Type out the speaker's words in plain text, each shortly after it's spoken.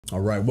All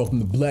right, welcome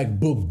to Black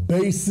Book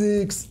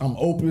Basics. I'm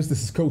Opus,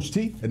 this is Coach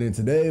T. And then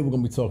today we're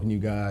gonna be talking to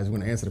you guys, we're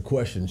gonna answer the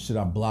question, should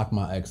I block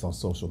my ex on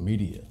social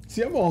media?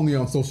 See, I'm only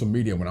on social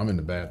media when I'm in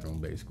the bathroom,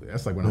 basically.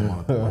 That's like when I'm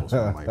on the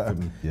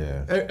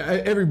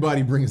post.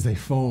 Everybody brings their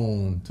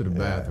phone to the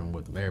bathroom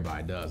with them,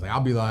 everybody does.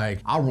 Like,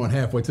 I'll run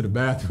halfway to the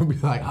bathroom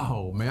and be like,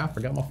 oh man, I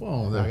forgot my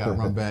phone. Then I gotta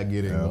run back,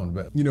 get it, and go in the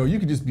bathroom. You know, you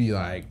could just be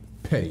like,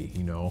 petty,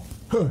 you know.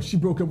 She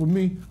broke up with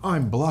me,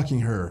 I'm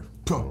blocking her.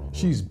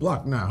 She's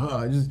blocked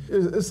now.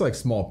 It's like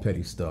small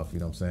petty stuff, you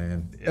know what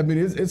I'm saying? I mean,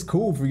 it's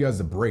cool for you guys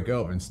to break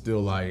up and still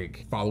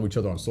like follow each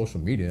other on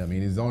social media. I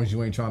mean, as long as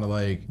you ain't trying to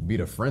like be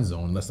the friend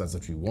zone, unless that's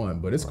what you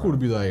want. But it's cool to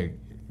be like,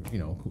 you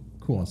know,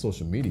 cool on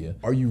social media.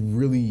 Are you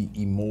really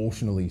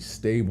emotionally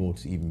stable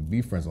to even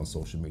be friends on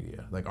social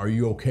media? Like, are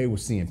you okay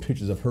with seeing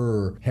pictures of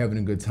her having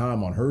a good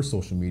time on her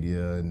social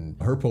media and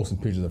her posting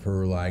pictures of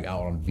her like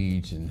out on the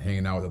beach and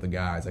hanging out with other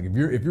guys? Like,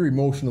 if you're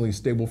emotionally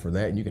stable for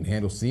that and you can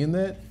handle seeing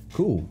that,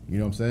 cool, you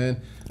know what I'm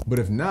saying? But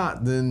if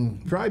not,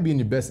 then probably be in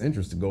your best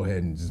interest to go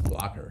ahead and just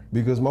block her.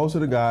 Because most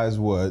of the guys,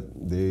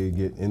 they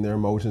get in their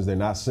emotions, they're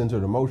not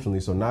centered emotionally,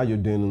 so now you're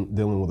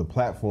dealing with a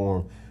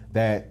platform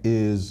that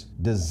is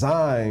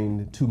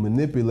designed to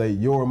manipulate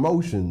your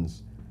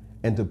emotions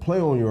and to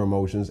play on your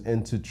emotions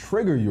and to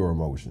trigger your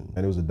emotions. And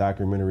there was a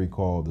documentary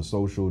called The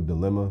Social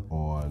Dilemma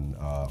on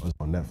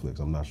Netflix.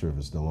 I'm not sure if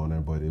it's still on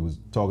there, but it was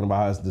talking about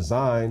how it's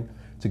designed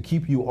to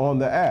keep you on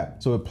the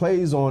app. So it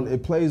plays on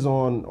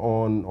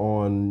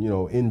you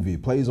know, envy,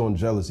 plays on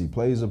jealousy,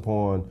 plays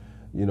upon,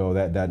 you know,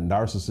 that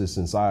narcissist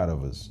inside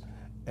of us.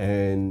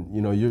 And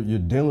you know, you're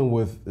dealing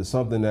with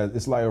something that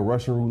it's like a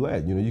Russian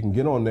roulette. You know, you can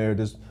get on there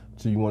just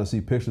so you want to see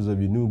pictures of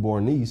your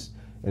newborn niece,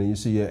 and you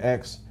see your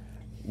ex,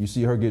 you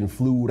see her getting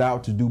flued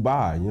out to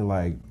Dubai, and you're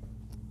like,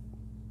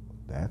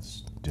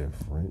 that's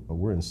different. But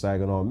we're in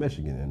Saginaw,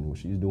 Michigan, and what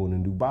she's doing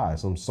in Dubai,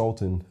 some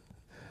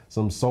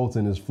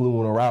sultan is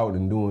fluing her out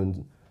and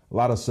doing a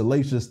lot of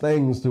salacious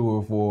things to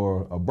her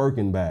for a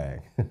Birkin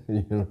bag,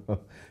 you know,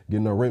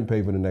 getting her rent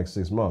paid for the next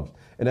 6 months.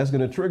 And that's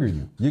gonna trigger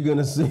you. You're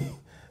gonna see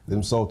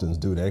them sultans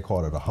do, they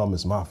call it a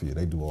hummus mafia.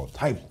 They do all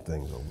types of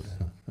things over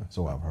there,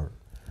 so I've heard.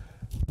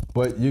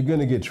 But you're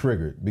gonna get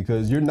triggered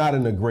because you're not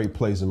in a great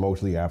place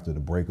emotionally after the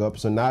breakup.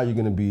 So now you're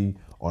gonna be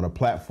on a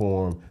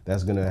platform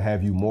that's gonna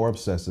have you more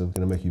obsessive,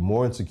 gonna make you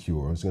more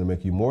insecure, it's gonna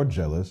make you more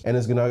jealous, and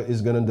it's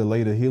gonna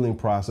delay the healing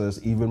process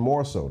even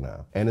more so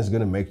now. And it's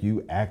gonna make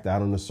you act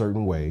out in a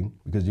certain way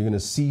because you're gonna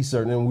see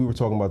certain, and we were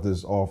talking about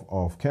this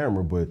off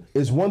camera, but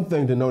it's one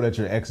thing to know that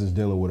your ex is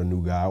dealing with a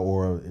new guy,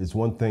 or it's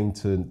one thing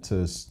to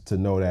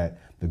know that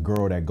the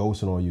girl that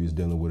ghosted on you is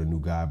dealing with a new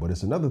guy, but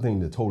it's another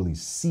thing to totally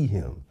see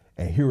him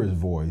and hear his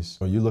voice,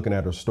 or you're looking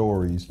at her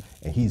stories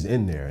and he's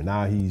in there, and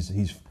now he's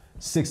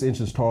 6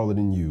 inches taller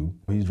than you.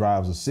 He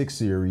drives a 6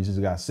 Series, he's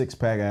got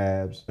 6-pack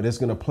abs, but it's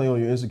gonna play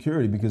on your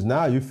insecurity because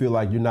now you feel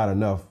like you're not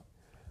enough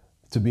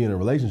to be in a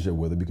relationship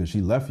with her because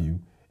she left you,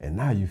 and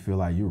now you feel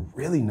like you're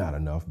really not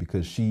enough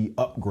because she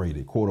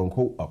upgraded, quote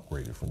unquote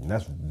upgraded from you. And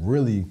that's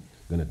really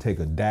gonna take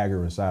a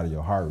dagger inside of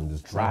your heart and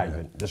just drive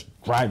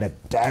the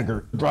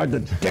dagger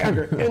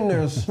in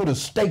there, put a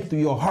stake through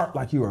your heart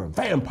like you're a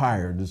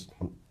vampire.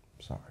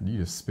 Sorry. You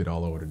just spit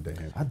all over the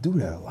damn. I do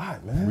that a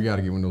lot, man. We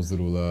gotta get one of those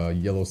little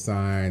yellow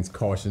signs,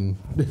 caution,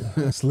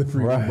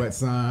 slippery wet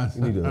signs.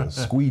 You need a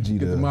squeegee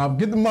Get the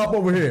mop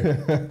over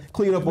here.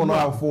 Clean up on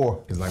aisle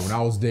 4. Cause like when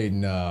I was dating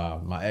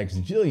my ex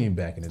Jillian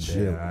back in the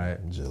day,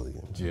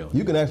 Jillian.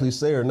 You can actually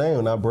say her name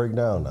and not break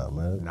down now,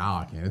 man. Nah,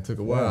 I can't. It took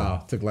a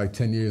while. It took like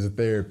 10 years of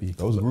therapy.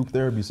 Those group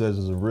therapy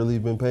sessions have really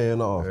been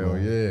paying off. Hell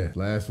yeah.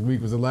 Last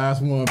week was the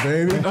last one,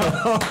 baby. Give it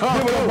up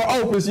for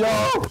Opus,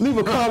 y'all. Leave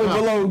a comment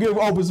below and give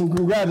Opus some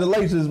congratulations.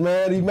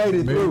 Man, he made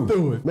it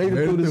through. Made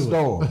it through the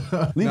storm.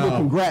 Leave a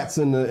congrats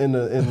in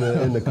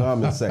the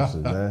comment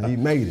section, man. He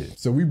made it.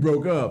 So we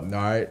broke up, all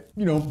right?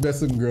 You know,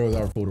 best looking girls I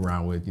ever fooled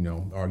around with, you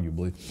know,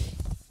 arguably.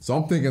 So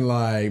I'm thinking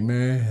like,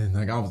 man,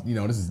 like I was, you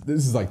know, this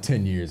is like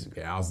 10 years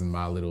ago. I was in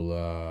my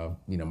little,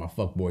 you know, my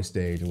fuckboy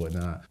stage and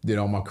whatnot. Did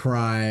all my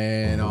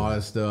crying, all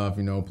that stuff,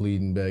 you know,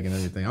 pleading, begging,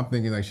 everything. I'm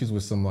thinking like she's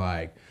with some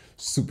like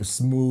super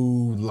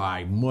smooth,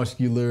 like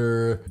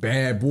muscular,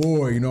 bad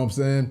boy, you know what I'm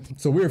saying?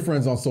 So we were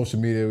friends on social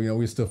media, you know,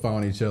 we still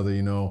following each other,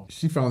 you know.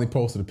 She finally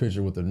posted a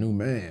picture with a new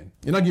man.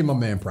 And I give my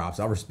man props,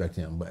 I respect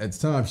him. But at the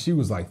time, she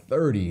was like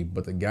 30,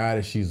 but the guy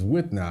that she's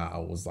with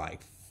now was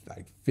like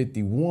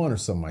 51 or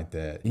something like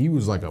that. He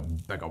was like a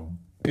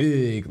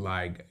big,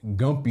 like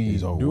gumpy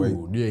dude. Weight.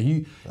 Yeah,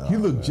 he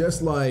looked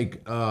just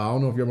like I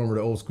don't know if you remember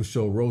the old school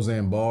show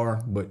Roseanne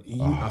Barr, but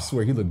I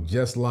swear he looked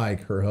just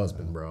like her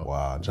husband, bro.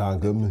 Wow, John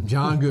Goodman.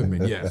 John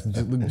Goodman, yes,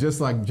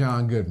 just like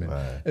John Goodman.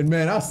 Right. And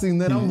man, I seen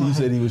that. You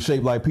said he was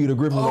shaped like Peter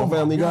Griffin on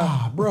Family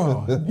Guy,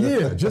 bro.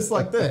 Yeah, just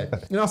like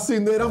that. And I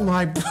seen that. I'm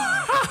like,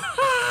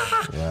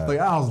 like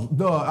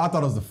I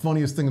thought it was the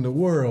funniest thing in the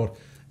world.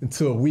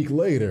 Until a week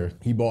later,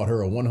 he bought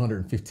her a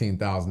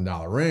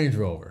 $115,000 Range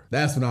Rover.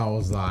 That's when I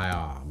was like,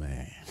 oh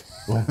man.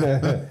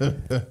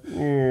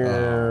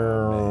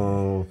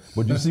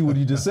 But you see what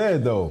he just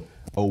said though.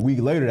 A week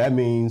later, that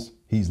means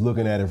He's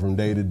looking at it from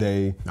day to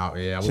day, Oh,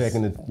 yeah,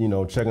 checking it,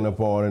 checking up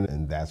on it,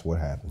 and that's what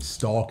happened.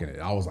 stalking it.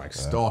 I was like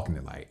stalking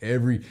it, like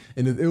it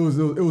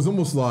was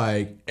almost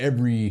like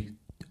every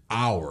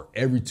hour,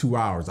 every 2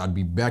 hours, I'd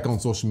be back on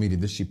social media.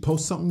 Did she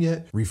post something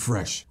yet?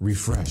 Refresh.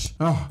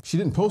 Oh, she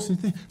didn't post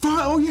anything. Fine.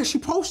 Oh yeah, she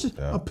posted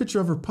a picture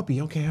of her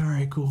puppy. Okay, all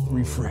right, cool.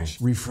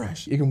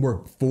 Refresh. It can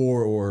work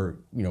for or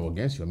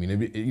against you. I mean,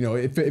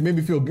 it made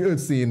me feel good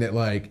seeing that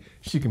like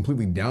she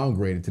completely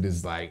downgraded to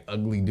this like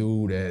ugly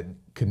dude that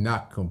could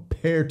not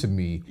compare to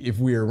me if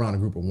we were around a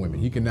group of women.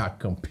 He could not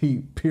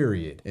compete,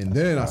 period. And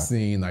then I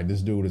seen like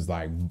this dude is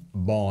like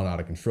balling out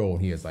of control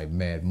and he has like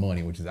mad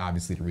money, which is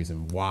obviously the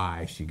reason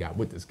why she got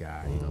with this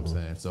guy, you know what I'm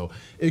saying? So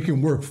it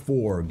can work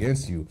for or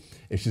against you.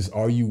 It's just,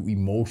 are you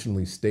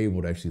emotionally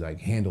stable to actually like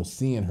handle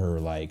seeing her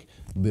like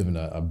living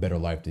a better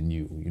life than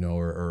you,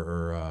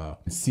 or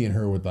seeing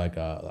her with like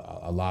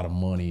a lot of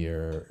money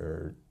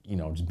or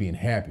just being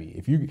happy.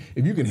 If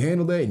you can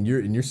handle that and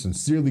you're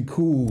sincerely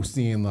cool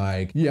seeing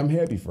like, yeah, I'm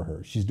happy for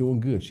her. She's doing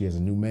good. She has a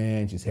new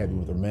man. She's happy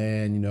with her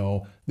man,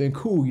 then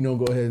cool,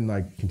 go ahead and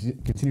like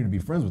continue to be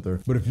friends with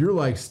her. But if you're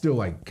like still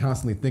like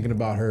constantly thinking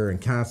about her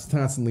and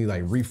constantly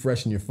like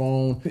refreshing your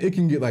phone, it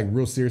can get like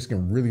real serious,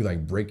 can really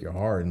like break your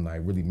heart and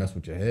like really mess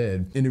with your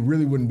head. And it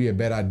really wouldn't be a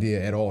bad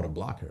idea at all to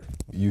block her.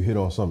 You hit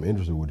on something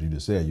interesting, what you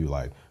just said. You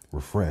like,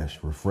 refresh.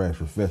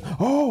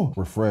 Oh,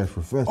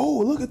 refresh.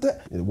 Oh, look at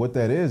that. What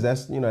that is,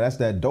 that's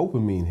that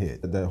dopamine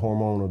hit, that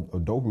hormone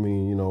of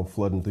dopamine,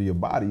 flooding through your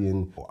body.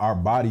 And our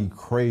body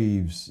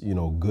craves,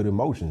 good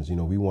emotions.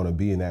 We want to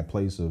be in that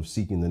place of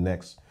seeking the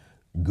next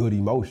good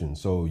emotion.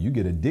 So you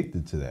get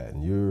addicted to that.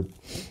 And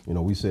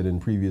we said in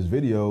previous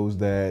videos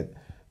that,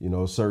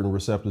 certain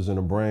receptors in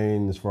the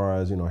brain, as far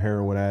as,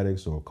 heroin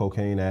addicts or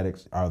cocaine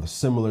addicts, are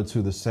similar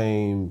to the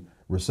same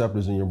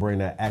receptors in your brain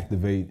that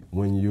activate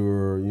when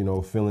you're,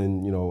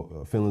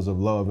 feeling, feelings of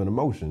love and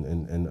emotion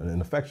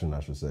and affection, I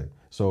should say.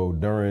 So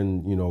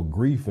during,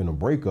 grief and a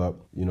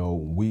breakup,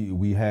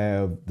 we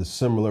have the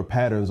similar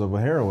patterns of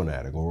a heroin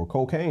addict or a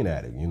cocaine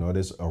addict,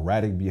 this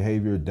erratic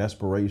behavior,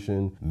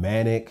 desperation,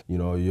 manic,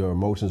 your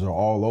emotions are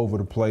all over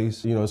the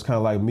place. It's kind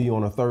of like me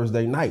on a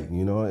Thursday night,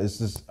 it's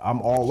just,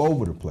 I'm all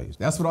over the place.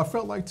 That's what I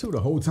felt like too the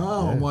whole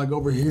time. Yeah. I'm like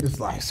over here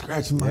just like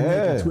scratching my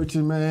neck and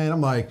twitching, man.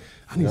 I'm like,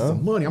 I need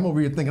some money. I'm over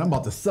here thinking I'm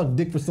about to suck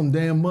dick for some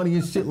damn money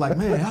and shit. Like,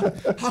 man,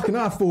 how can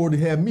I afford to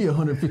have me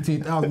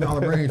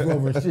 $115,000 Range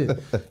Rover and shit?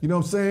 You know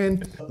what I'm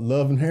saying?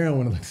 Love and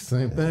heroin are like the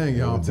same thing,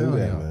 y'all. I'm telling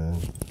y'all. Man.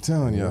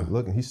 Telling y'all.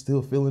 Look, he's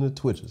still feeling the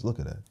twitches. Look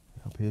at that.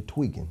 Up here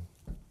tweaking.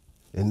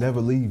 It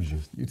never leaves you.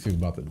 YouTube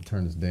about to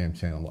turn this damn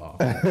channel off.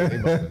 They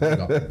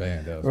about to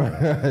ban us. Right?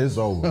 It's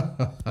over.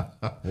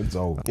 It's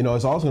over.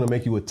 It's also going to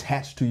make you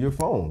attached to your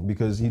phone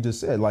because he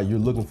just said, like, you're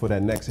looking for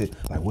that next hit.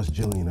 Like, what's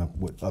Jillian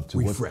up to?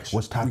 Refresh.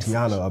 What's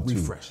Tatiana up to?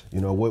 Refresh.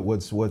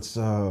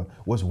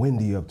 What's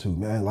Wendy up to?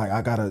 Man, like,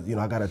 I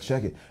gotta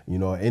check it.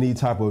 Any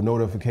type of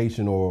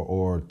notification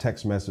or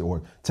text message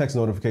or text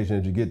notification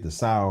that you get, the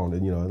sound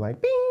and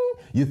like, bing.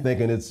 You're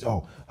thinking it's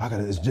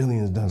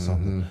Jillian's done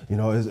something.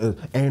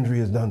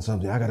 Andrea's done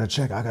something. I gotta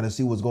check. I gotta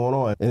see what's going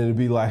on. And it'd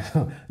be like,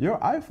 your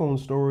iPhone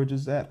storage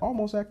is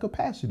almost at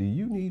capacity.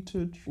 You need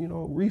to,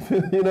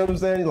 refill. You know what I'm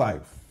saying? You're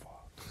like,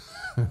 fuck.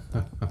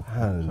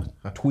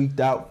 I tweaked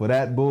out for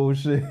that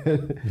bullshit,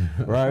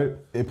 right?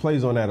 It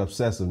plays on that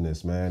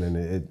obsessiveness, man, and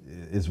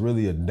it's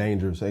really a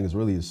dangerous thing. It's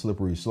really a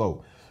slippery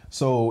slope.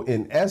 So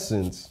in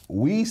essence,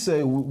 we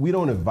say we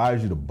don't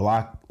advise you to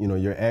block,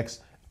 your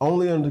ex.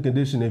 Only under the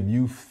condition if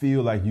you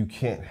feel like you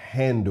can't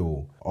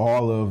handle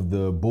all of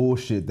the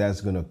bullshit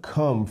that's gonna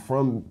come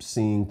from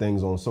seeing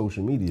things on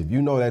social media. If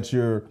you know that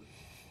you're,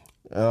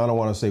 I don't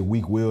want to say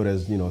weak-willed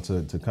as,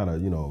 to kind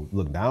of,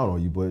 look down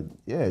on you, but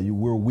yeah,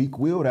 we're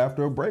weak-willed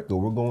after a breakup.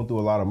 We're going through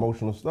a lot of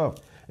emotional stuff.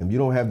 And if you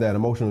don't have that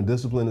emotional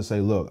discipline to say,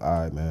 look, all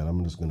right, man,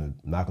 I'm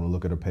not gonna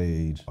look at a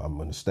page. I'm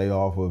gonna stay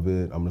off of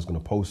it. I'm just gonna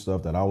post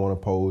stuff that I want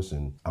to post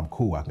and I'm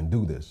cool, I can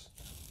do this.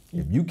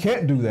 If you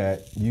can't do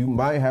that, you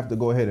might have to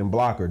go ahead and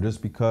block her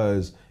just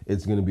because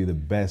it's going to be the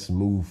best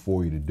move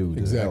for you to do.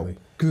 Exactly.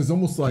 Because it's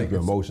almost like your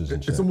emotions in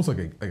check. It's almost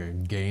like a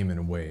game in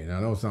a way. And I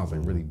know it sounds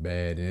like really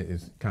bad. And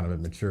it's kind of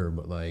immature,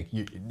 but like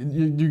you're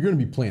going to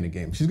be playing a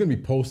game. She's going to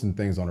be posting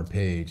things on her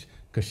page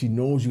because she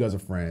knows you guys are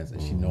friends and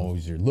she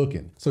knows you're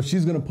looking. So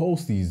she's gonna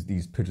post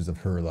these pictures of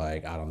her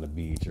like out on the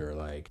beach or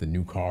like the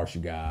new car she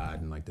got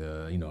and like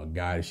the a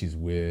guy that she's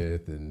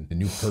with and the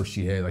new purse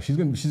she had. Like she's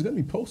gonna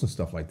be posting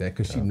stuff like that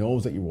because she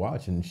knows that you're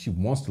watching. And she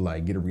wants to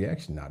like get a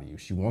reaction out of you.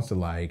 She wants to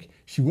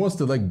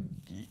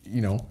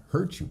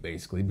hurt you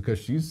basically because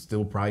she's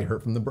still probably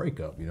hurt from the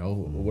breakup, or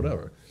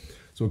whatever.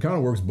 So it kind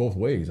of works both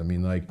ways. I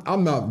mean, like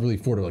I'm not really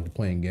for like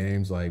playing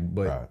games, like,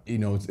 but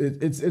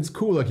it's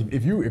cool. Like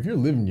if you're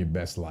living your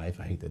best life,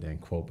 I hate that damn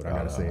quote, but I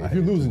gotta say,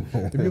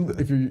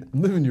 if you're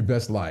living your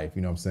best life,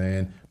 you know what I'm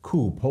saying?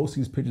 Cool. Post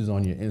these pictures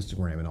on your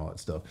Instagram and all that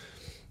stuff.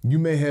 you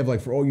may have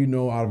like, for all you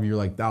know, out of your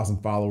like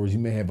 1,000 followers, you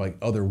may have like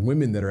other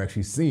women that are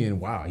actually seeing,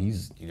 wow,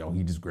 he's, you know,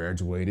 he just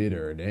graduated,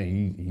 or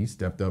dang, he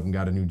stepped up and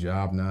got a new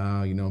job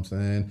now, you know what I'm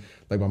saying?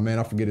 Like my man,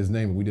 I forget his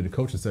name, but we did a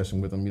coaching session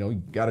with him, you know, he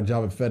got a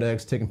job at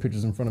FedEx, taking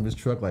pictures in front of his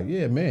truck. Like,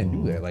 yeah, man,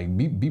 do that. Like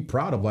be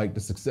proud of like the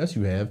success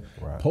you have,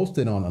 post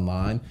it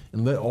online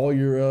and let all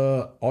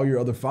your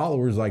other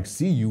followers like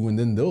see you, and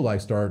then they'll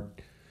like start,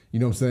 you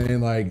know what I'm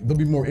saying? Like they'll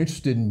be more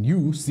interested in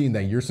you, seeing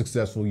that you're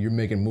successful, you're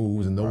making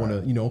moves, and they'll want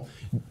to, you know,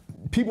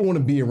 people want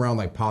to be around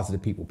like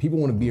positive people. People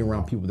want to be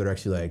around people that are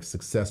actually like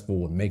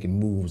successful and making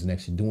moves and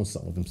actually doing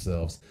something with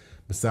themselves.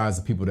 Besides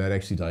the people that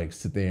actually like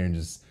sit there and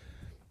just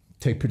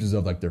take pictures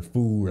of like their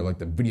food or like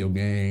the video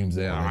games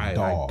and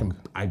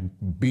I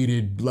beat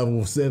it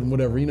level 7,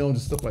 whatever, you know,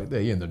 just stuff like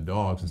that. Yeah, and the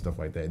dogs and stuff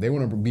like that. They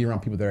want to be around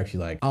people that are actually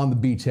like on the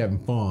beach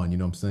having fun. You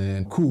know what I'm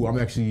saying? Cool. I'm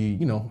actually,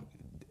 you know,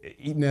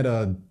 eating at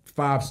a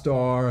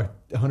 5-star,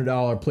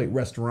 $100 plate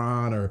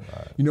restaurant, or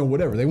you know,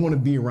 whatever. They want to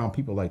be around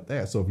people like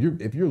that. So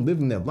if you're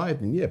living that life,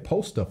 then yeah,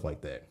 post stuff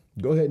like that.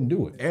 Go ahead and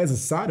do it. As a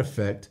side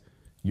effect,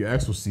 your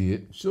ex will see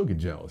it. She'll get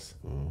jealous,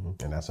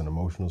 and that's an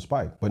emotional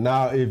spike. But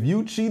now, if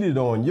you cheated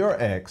on your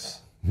ex,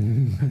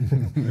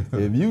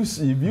 if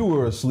you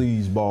were a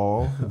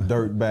sleazeball,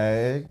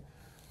 dirtbag,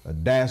 a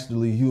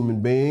dastardly human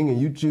being,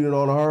 and you cheated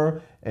on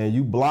her, and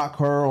you block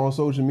her on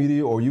social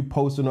media, or you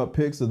posting up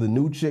pics of the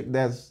new chick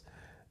that's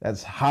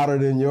hotter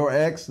than your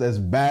ex, that's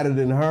badder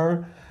than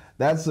her,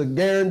 that's a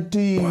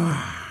guaranteed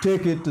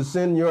ticket to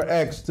send your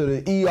ex to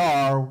the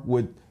ER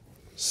with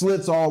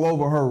slits all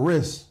over her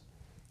wrist.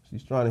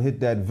 She's trying to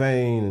hit that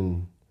vein,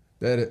 and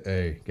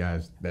hey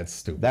guys, that's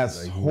stupid.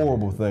 That's like, a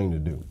horrible thing to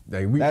do.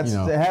 Like you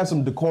know, have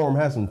some decorum,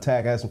 have some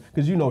tact,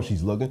 because you know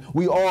she's looking.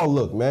 We all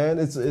look, man.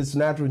 It's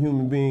natural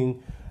human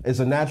being. It's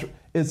a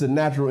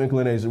natural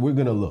inclination. We're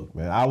gonna look,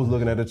 man. I was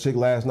looking at a chick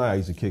last night I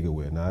used to kick it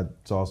with, and I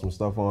saw some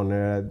stuff on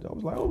there. I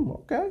was like,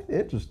 oh, okay,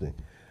 interesting.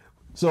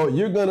 So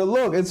you're gonna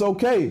look. It's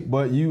okay,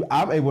 but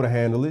I'm able to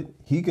handle it.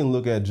 He can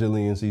look at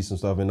Jillian, see some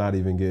stuff, and not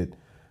even get.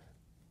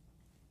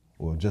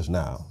 Well, just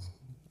now,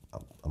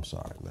 I'm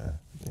sorry, man.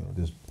 You know,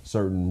 there's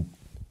certain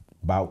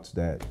bouts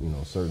that, you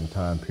know, certain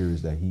time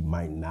periods that he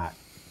might not.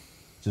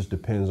 Just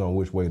depends on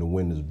which way the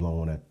wind is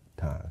blowing at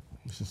the time.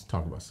 Let's just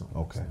talk about something.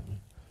 Okay.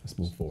 Let's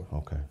move forward.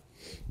 Okay.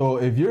 So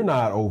if you're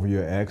not over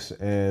your ex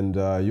and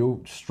you're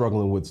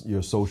struggling with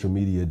your social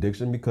media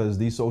addiction, because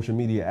these social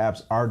media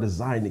apps are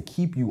designed to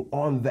keep you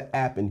on the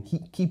app and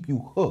keep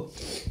you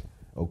hooked,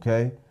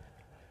 okay?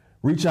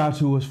 Reach out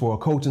to us for a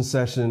coaching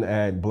session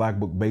at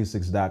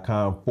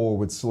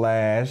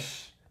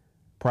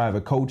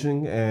blackbookbasics.com/private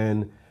coaching.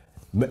 And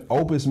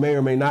Opus may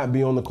or may not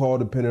be on the call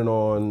depending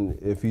on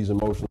if he's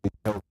emotionally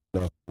healthy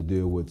enough to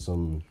deal with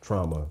some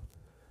trauma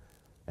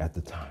at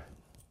the time.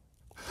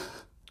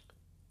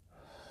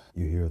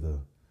 You hear the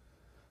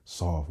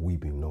soft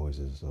weeping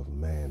noises of a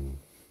man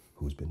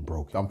who's been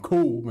broken. I'm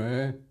cool,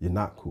 man. You're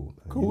not cool,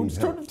 man. Cool.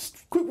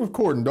 Just quick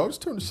recording, dog.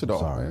 Just turn this shit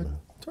off, man.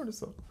 Turn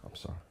this off. I'm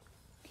sorry.